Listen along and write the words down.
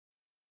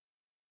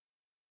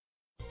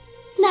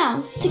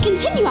Now, to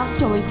continue our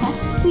story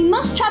quest, we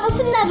must travel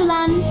to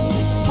Neverland.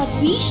 But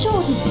be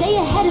sure to stay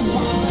ahead of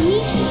that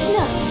sneaky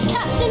snook,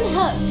 Captain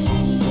Hook.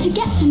 To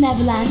get to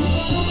Neverland,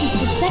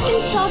 just a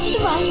second start to the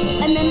right,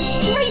 and then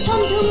straight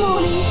on till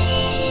morning.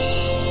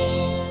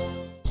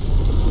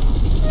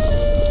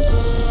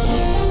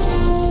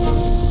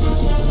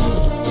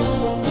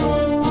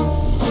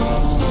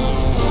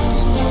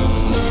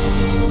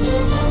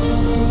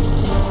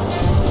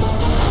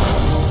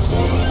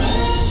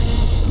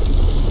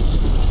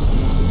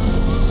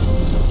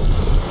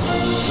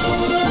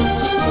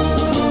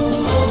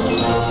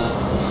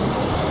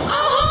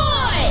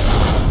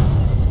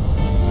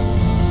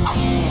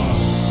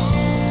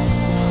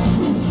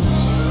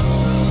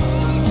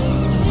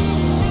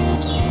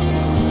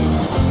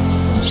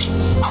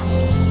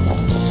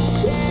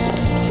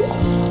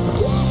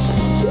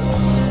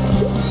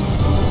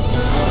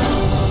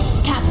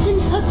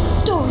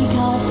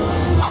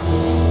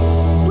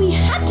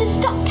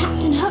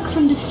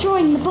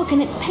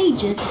 And its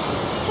pages.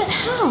 But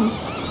how?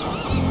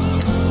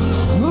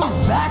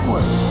 Move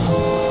backward.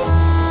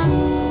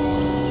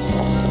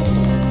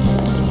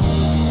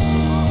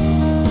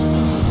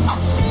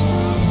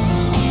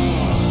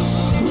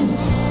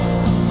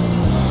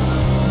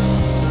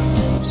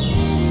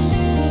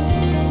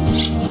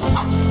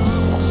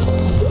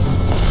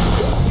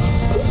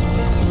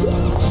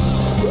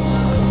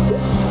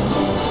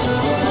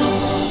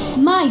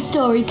 My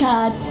story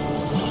card.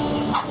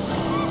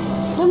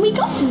 When we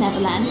got to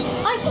Neverland,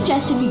 I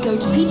suggested we go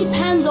to Peter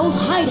Pan's old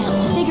hideout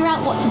to figure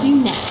out what to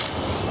do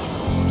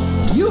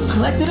next. You've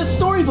collected a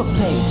storybook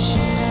page.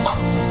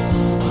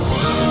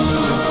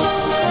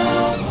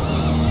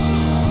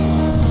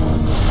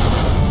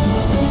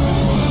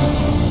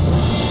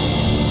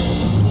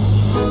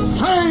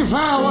 Say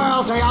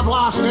farewell to your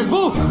blasted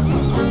book.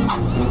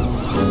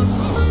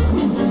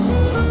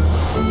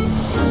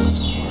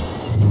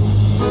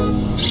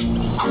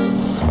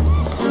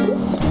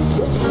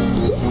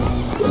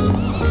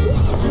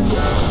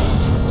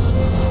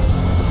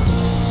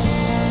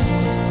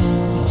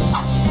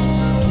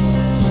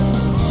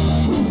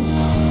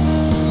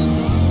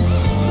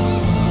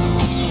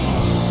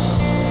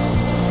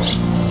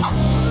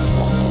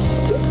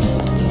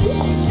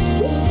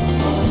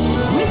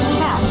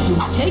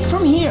 Take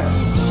from here.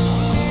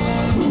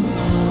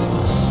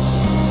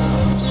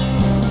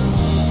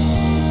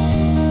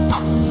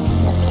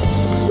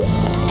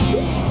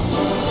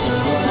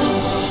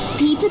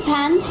 Peter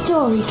Pan's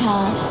story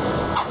card.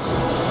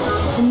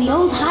 In the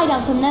old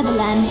hideout on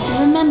Neverland,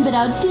 we remembered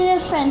our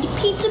dear friend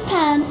Peter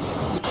Pan.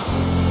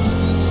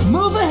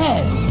 Move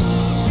ahead.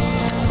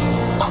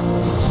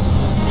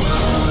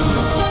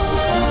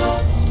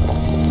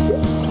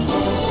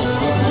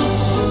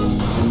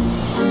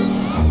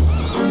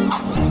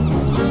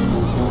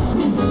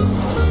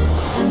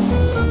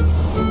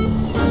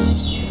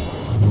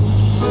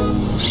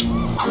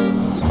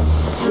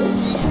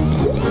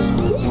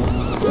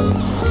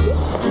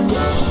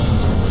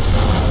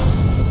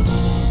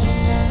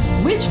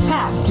 Which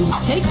path do we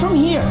take from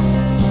here?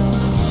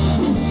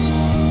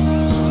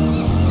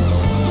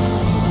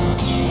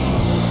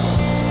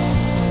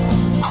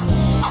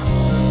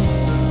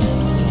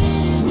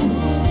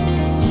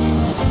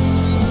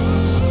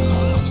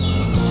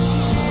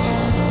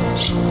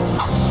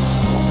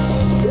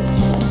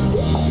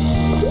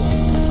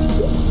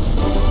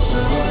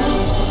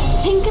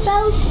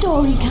 Tinkerbell's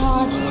story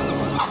card.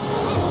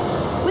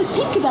 With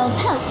Tinkerbell's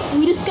help,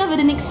 we discovered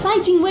an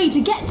exciting way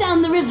to get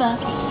down the river.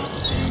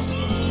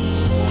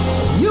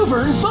 You've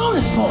earned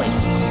bonus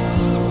points.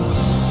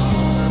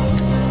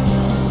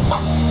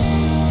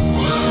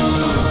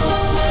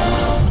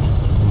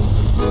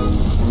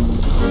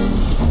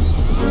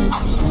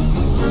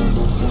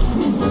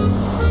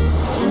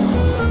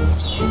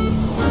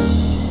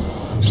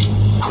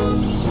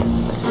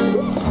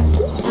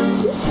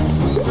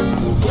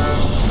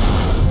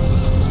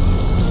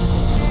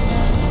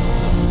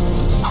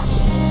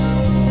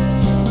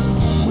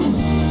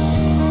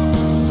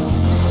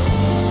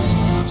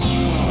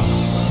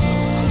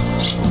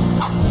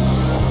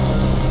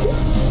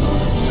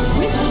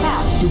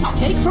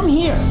 Take from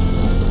here.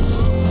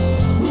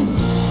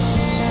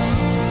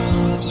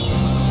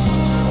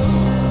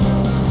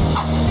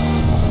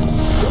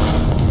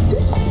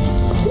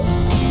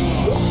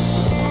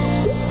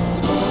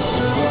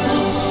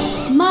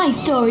 My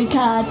story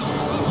card.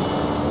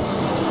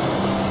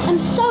 I'm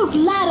so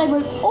glad I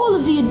wrote all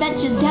of the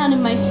adventures down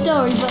in my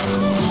storybook.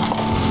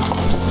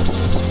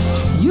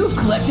 You've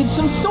collected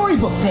some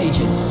storybook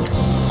pages.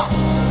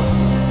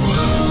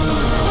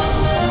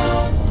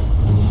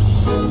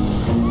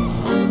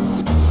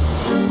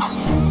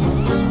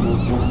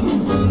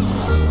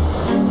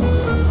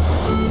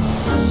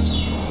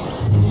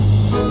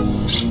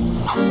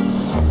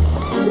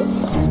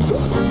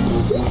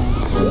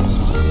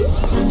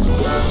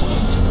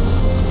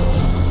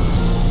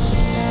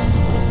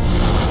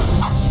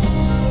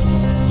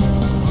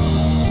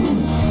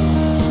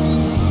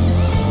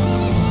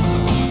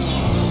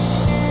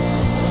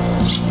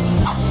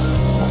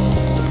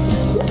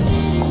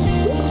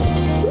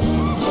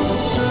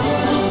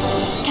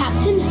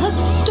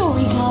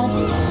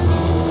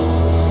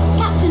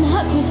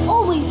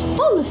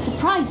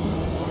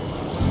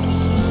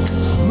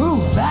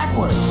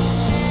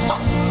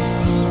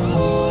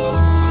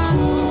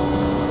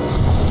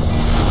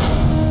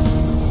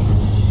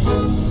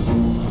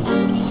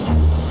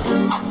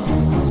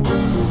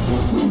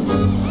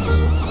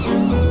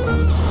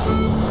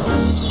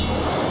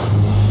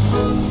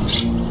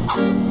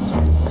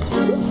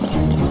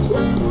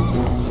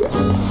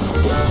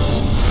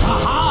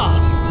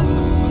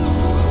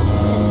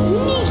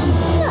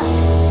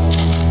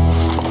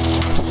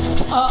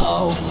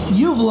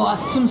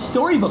 some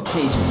storybook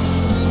pages.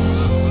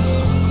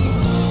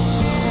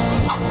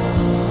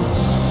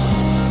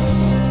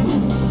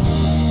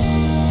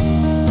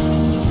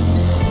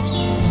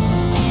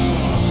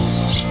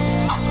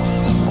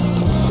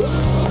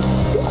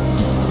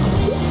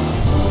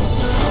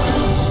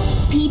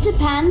 Peter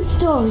Pan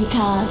story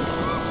card.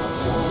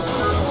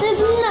 There's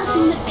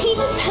nothing that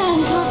Peter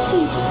Pan can't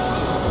see.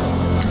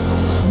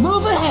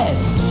 Move ahead.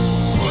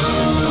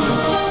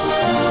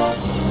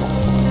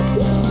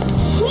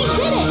 We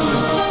did it!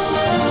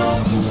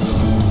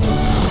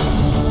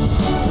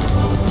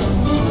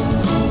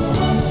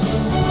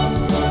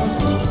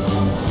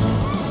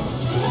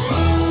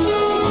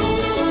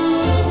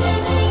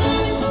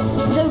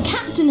 Though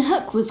Captain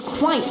Hook was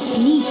quite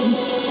sneaky,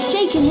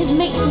 Jake and his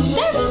mates were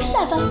very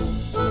clever.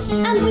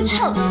 And with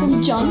help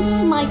from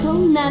John, Michael,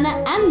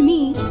 Nana and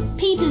me,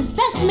 Peter's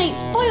best mate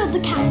foiled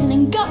the captain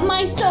and got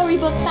my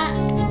storybook back.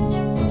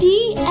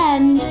 The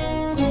end.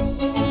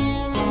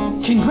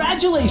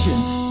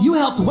 Congratulations! You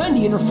helped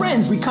Wendy and her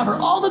friends recover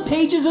all the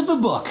pages of the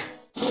book.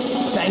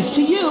 Thanks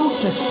to you,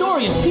 the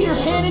story of Peter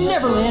Pan in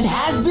Neverland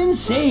has been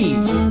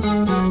saved.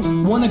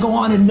 Want to go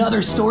on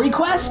another story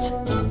quest?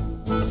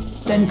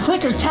 Then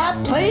click or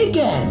tap play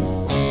again.